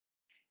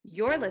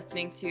You're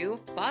listening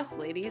to Boss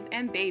Ladies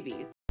and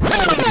Babies.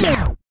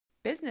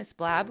 Business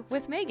Blab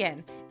with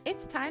Megan.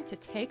 It's time to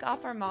take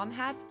off our mom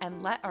hats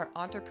and let our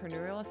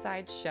entrepreneurial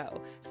side show.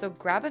 So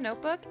grab a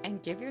notebook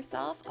and give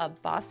yourself a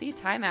bossy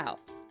timeout.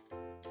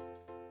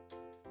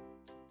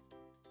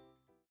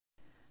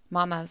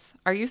 Mamas,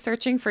 are you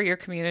searching for your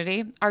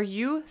community? Are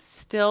you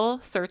still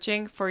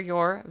searching for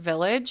your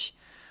village?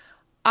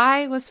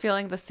 I was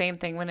feeling the same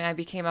thing when I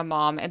became a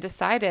mom and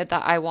decided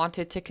that I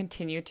wanted to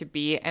continue to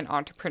be an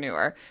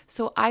entrepreneur.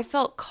 So I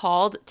felt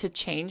called to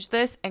change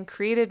this and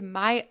created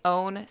my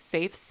own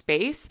safe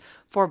space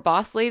for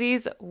boss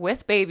ladies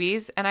with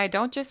babies. And I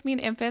don't just mean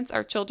infants,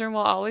 our children will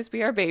always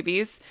be our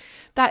babies.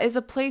 That is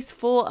a place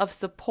full of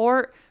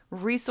support,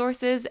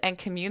 resources, and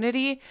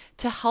community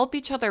to help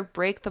each other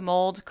break the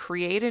mold,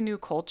 create a new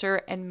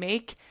culture, and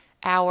make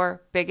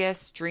our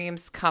biggest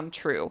dreams come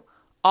true.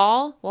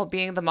 All while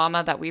being the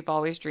mama that we've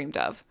always dreamed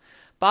of.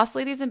 Boss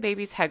Ladies and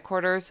Babies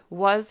headquarters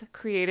was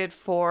created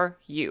for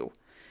you.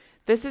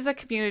 This is a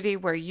community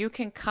where you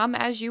can come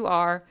as you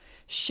are,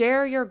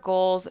 share your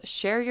goals,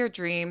 share your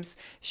dreams,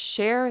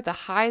 share the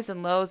highs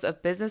and lows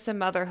of business and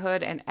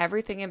motherhood and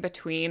everything in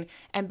between,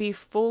 and be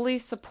fully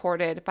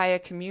supported by a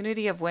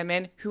community of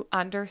women who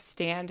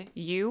understand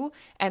you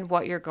and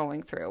what you're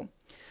going through.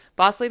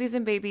 Boss Ladies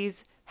and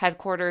Babies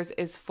headquarters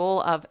is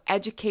full of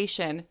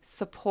education,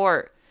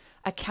 support,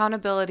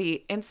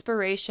 accountability,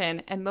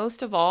 inspiration, and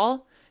most of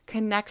all,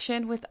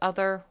 connection with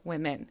other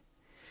women.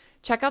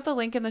 Check out the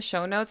link in the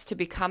show notes to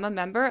become a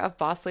member of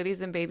Boss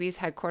Ladies and Babies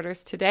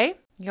headquarters today.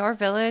 Your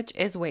village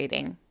is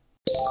waiting.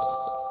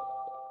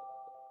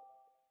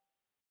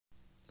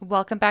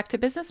 Welcome back to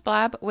Business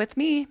Blab with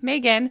me,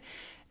 Megan.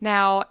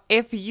 Now,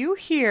 if you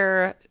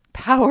hear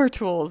power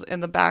tools in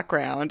the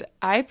background,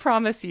 I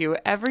promise you,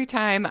 every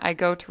time I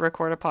go to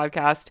record a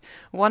podcast,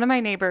 one of my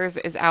neighbors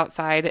is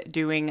outside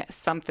doing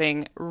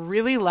something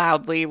really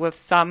loudly with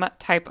some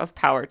type of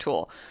power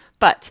tool.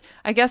 But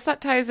I guess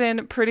that ties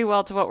in pretty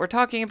well to what we're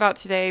talking about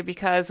today,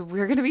 because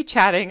we're going to be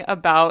chatting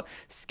about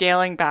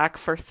scaling back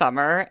for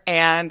summer,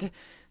 and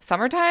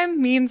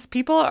summertime means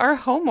people are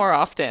home more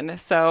often.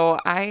 So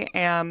I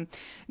am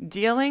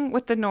dealing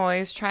with the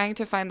noise, trying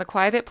to find the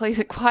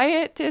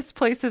quietest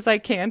places I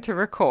can to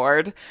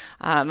record.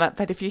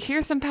 But if you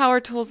hear some power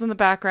tools in the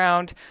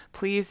background,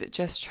 please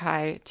just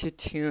try to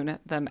tune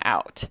them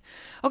out.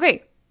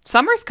 Okay.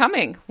 Summer's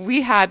coming.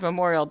 We had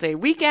Memorial Day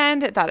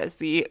weekend. That is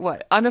the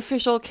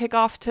unofficial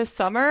kickoff to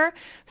summer.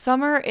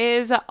 Summer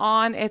is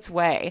on its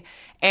way.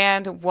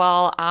 And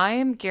while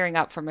I'm gearing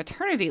up for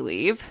maternity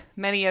leave,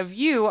 many of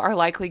you are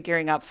likely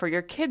gearing up for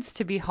your kids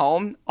to be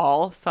home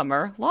all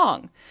summer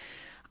long.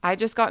 I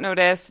just got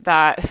notice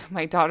that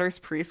my daughter's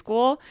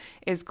preschool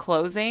is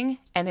closing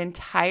an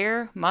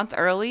entire month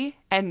early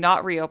and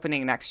not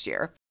reopening next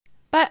year.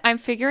 But I'm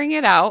figuring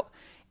it out,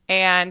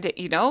 and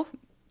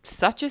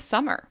such is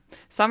summer.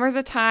 Summer's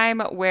a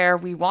time where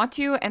we want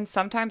to and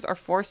sometimes are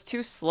forced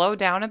to slow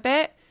down a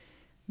bit,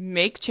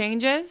 make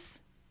changes,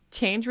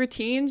 change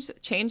routines,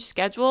 change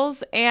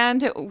schedules,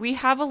 and we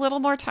have a little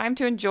more time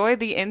to enjoy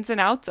the ins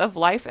and outs of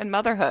life and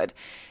motherhood.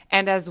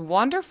 And as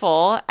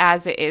wonderful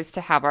as it is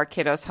to have our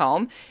kiddos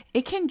home,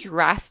 it can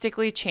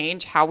drastically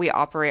change how we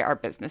operate our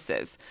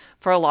businesses.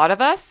 For a lot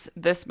of us,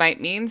 this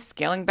might mean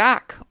scaling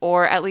back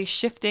or at least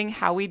shifting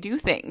how we do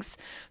things.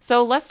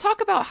 So let's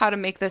talk about how to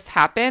make this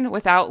happen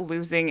without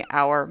losing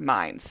our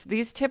minds.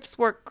 These tips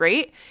work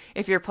great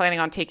if you're planning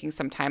on taking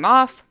some time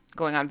off,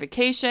 going on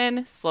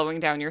vacation, slowing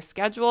down your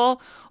schedule,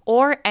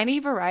 or any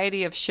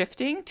variety of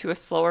shifting to a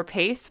slower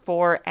pace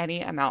for any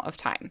amount of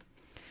time.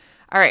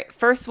 All right,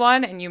 first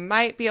one, and you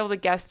might be able to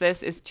guess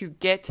this, is to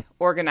get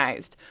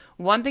organized.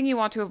 One thing you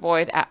want to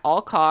avoid at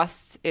all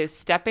costs is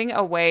stepping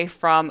away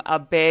from a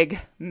big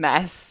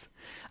mess.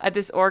 A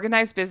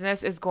disorganized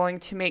business is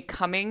going to make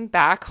coming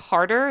back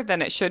harder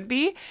than it should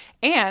be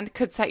and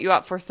could set you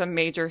up for some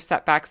major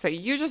setbacks that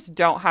you just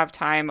don't have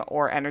time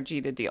or energy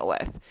to deal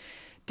with.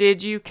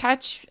 Did you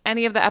catch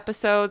any of the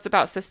episodes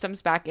about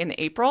systems back in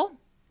April?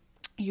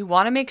 You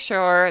want to make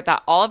sure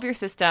that all of your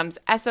systems,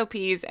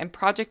 SOPs, and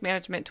project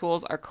management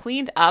tools are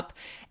cleaned up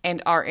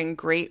and are in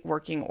great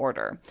working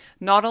order.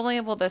 Not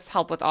only will this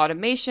help with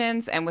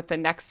automations and with the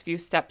next few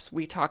steps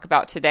we talk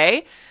about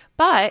today,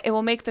 but it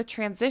will make the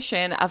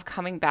transition of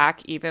coming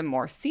back even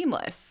more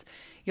seamless.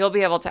 You'll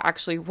be able to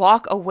actually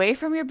walk away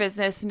from your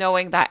business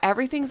knowing that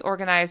everything's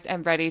organized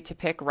and ready to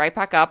pick right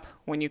back up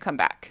when you come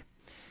back.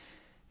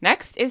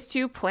 Next is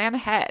to plan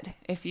ahead.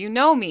 If you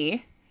know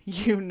me,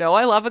 you know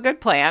I love a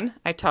good plan.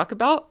 I talk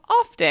about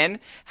often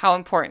how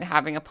important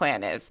having a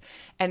plan is.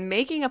 And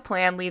making a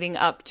plan leading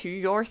up to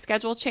your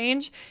schedule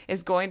change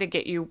is going to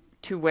get you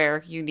to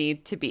where you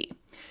need to be.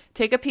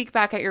 Take a peek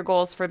back at your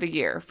goals for the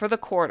year, for the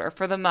quarter,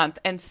 for the month,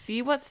 and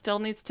see what still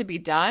needs to be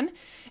done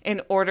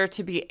in order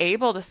to be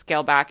able to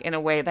scale back in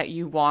a way that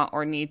you want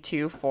or need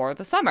to for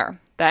the summer.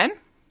 Then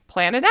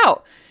plan it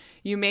out.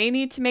 You may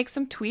need to make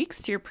some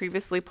tweaks to your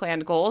previously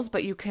planned goals,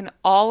 but you can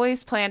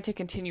always plan to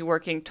continue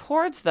working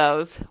towards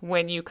those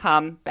when you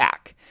come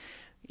back.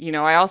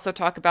 I also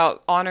talk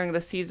about honoring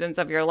the seasons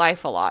of your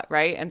life a lot,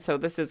 right? And so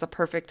this is a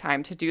perfect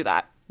time to do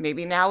that.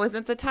 Maybe now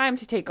isn't the time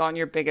to take on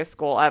your biggest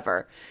goal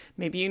ever.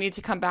 Maybe you need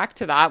to come back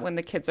to that when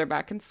the kids are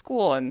back in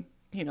school and,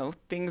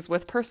 things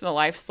with personal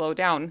life slow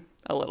down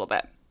a little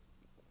bit.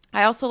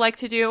 I also like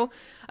to do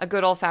a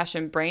good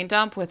old-fashioned brain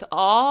dump with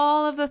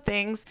all of the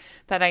things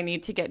that I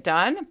need to get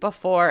done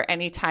before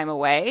any time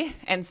away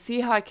and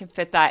see how I can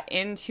fit that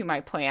into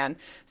my plan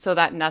so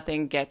that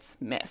nothing gets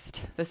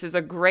missed. This is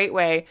a great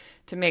way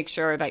to make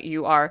sure that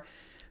you are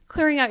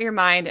clearing out your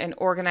mind and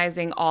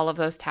organizing all of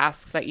those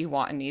tasks that you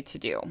want and need to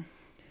do.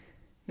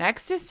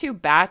 Next is to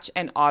batch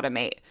and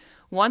automate.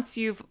 Once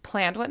you've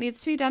planned what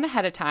needs to be done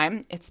ahead of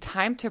time, it's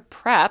time to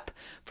prep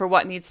for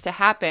what needs to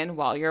happen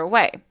while you're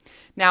away.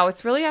 Now,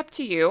 it's really up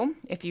to you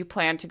if you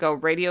plan to go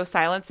radio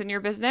silence in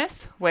your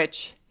business,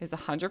 which is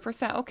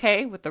 100%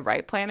 okay with the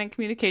right plan and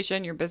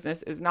communication. Your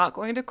business is not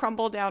going to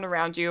crumble down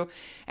around you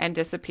and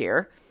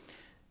disappear.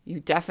 You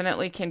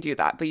definitely can do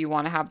that, but you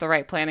want to have the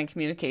right plan and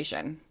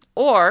communication.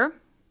 Or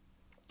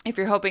if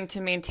you're hoping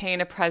to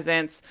maintain a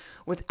presence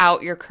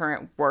without your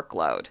current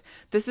workload,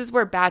 this is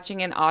where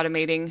batching and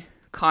automating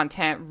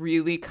content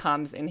really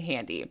comes in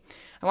handy.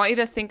 I want you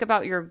to think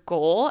about your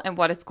goal and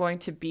what it's going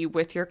to be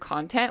with your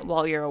content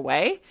while you're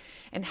away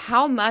and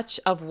how much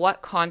of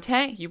what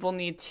content you will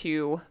need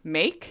to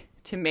make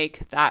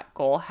that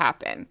goal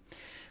happen.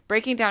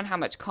 Breaking down how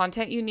much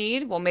content you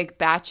need will make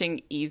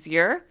batching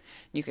easier.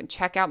 You can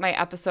check out my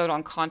episode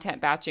on content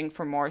batching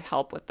for more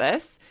help with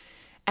this.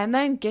 And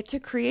then get to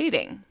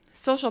creating.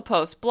 Social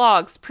posts,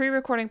 blogs,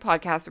 pre-recording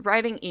podcasts,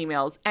 writing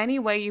emails, any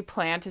way you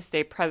plan to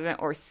stay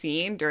present or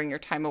seen during your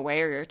time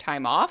away or your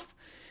time off,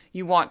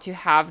 you want to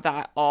have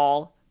that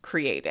all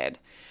created.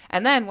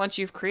 And then once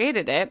you've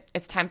created it,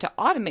 it's time to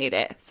automate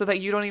it so that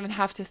you don't even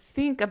have to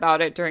think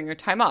about it during your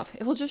time off.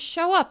 It will just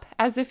show up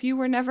as if you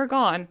were never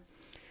gone.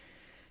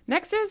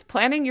 Next is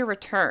planning your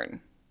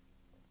return.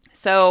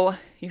 So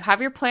you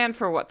have your plan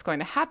for what's going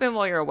to happen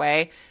while you're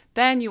away.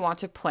 Then you want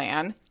to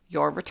plan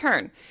your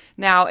return.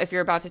 Now, if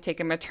you're about to take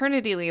a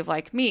maternity leave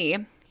like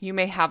me, you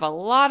may have a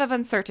lot of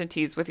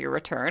uncertainties with your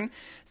return.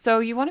 So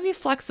you want to be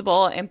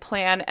flexible and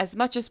plan as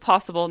much as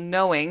possible,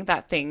 knowing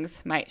that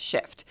things might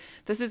shift.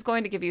 This is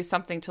going to give you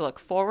something to look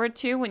forward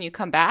to when you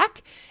come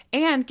back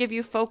and give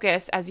you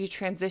focus as you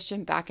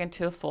transition back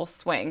into the full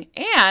swing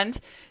and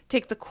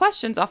take the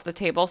questions off the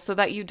table so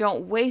that you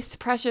don't waste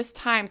precious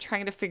time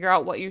trying to figure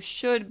out what you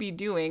should be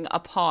doing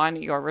upon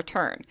your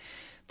return.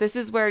 This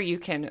is where you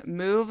can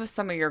move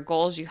some of your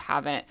goals you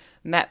haven't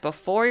met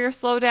before your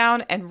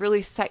slowdown and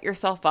really set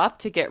yourself up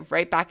to get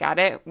right back at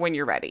it when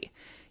you're ready.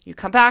 You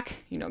come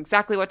back, you know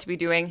exactly what to be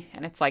doing,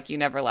 and it's like you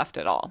never left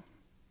at all.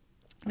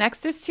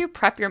 Next is to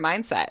prep your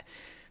mindset.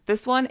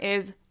 This one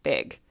is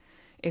big.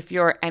 If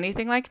you're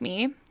anything like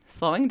me,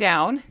 slowing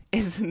down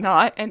is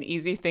not an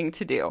easy thing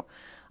to do.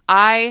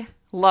 I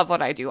love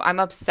what I do. I'm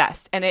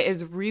obsessed. And it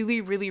is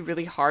really, really,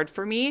 really hard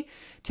for me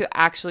to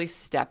actually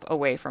step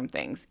away from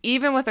things,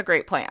 even with a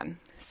great plan.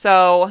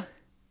 So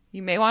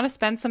you may want to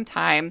spend some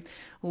time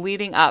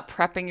leading up,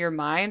 prepping your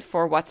mind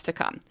for what's to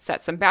come.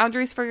 Set some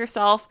boundaries for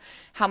yourself.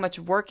 How much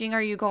working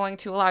are you going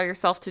to allow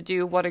yourself to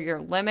do? What are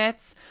your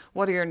limits?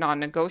 What are your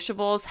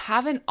non-negotiables?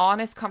 Have an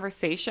honest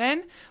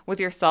conversation with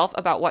yourself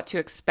about what to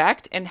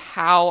expect and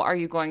how are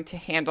you going to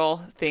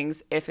handle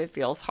things if it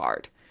feels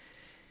hard.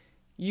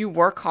 You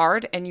work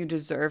hard and you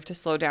deserve to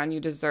slow down.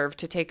 You deserve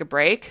to take a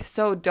break.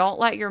 So don't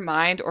let your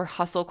mind or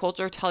hustle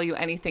culture tell you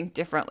anything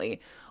differently.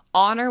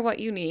 Honor what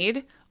you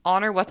need,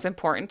 honor what's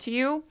important to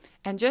you,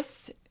 and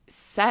just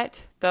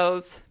set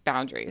those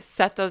boundaries,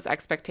 set those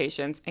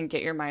expectations, and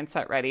get your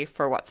mindset ready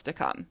for what's to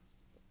come.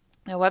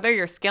 Now, whether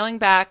you're scaling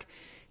back,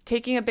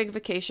 taking a big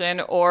vacation,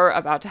 or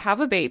about to have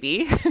a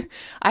baby,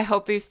 I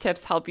hope these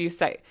tips help you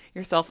set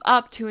yourself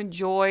up to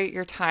enjoy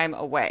your time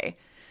away.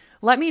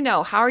 Let me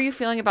know, how are you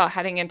feeling about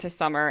heading into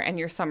summer and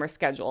your summer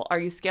schedule?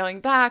 Are you scaling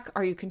back?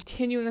 Are you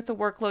continuing with the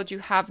workload you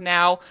have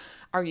now?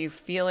 Are you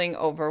feeling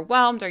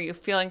overwhelmed? Are you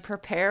feeling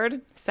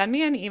prepared? Send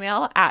me an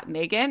email at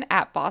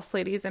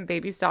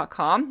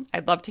megan@bossladiesandbabies.com.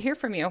 I'd love to hear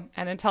from you.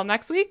 And until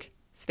next week,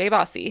 stay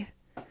bossy.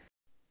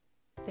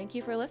 Thank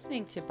you for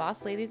listening to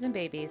Boss Ladies and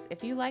Babies.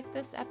 If you like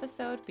this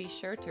episode, be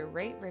sure to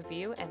rate,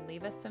 review, and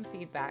leave us some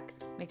feedback.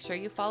 Make sure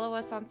you follow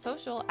us on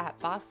social at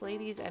Boss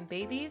Ladies and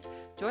Babies.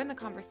 Join the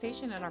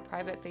conversation in our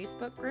private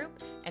Facebook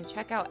group and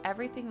check out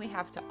everything we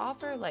have to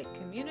offer like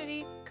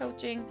community,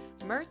 coaching,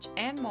 merch,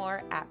 and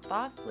more at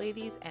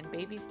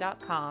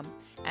bossladiesandbabies.com.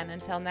 And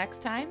until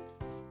next time,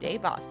 stay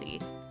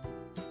bossy.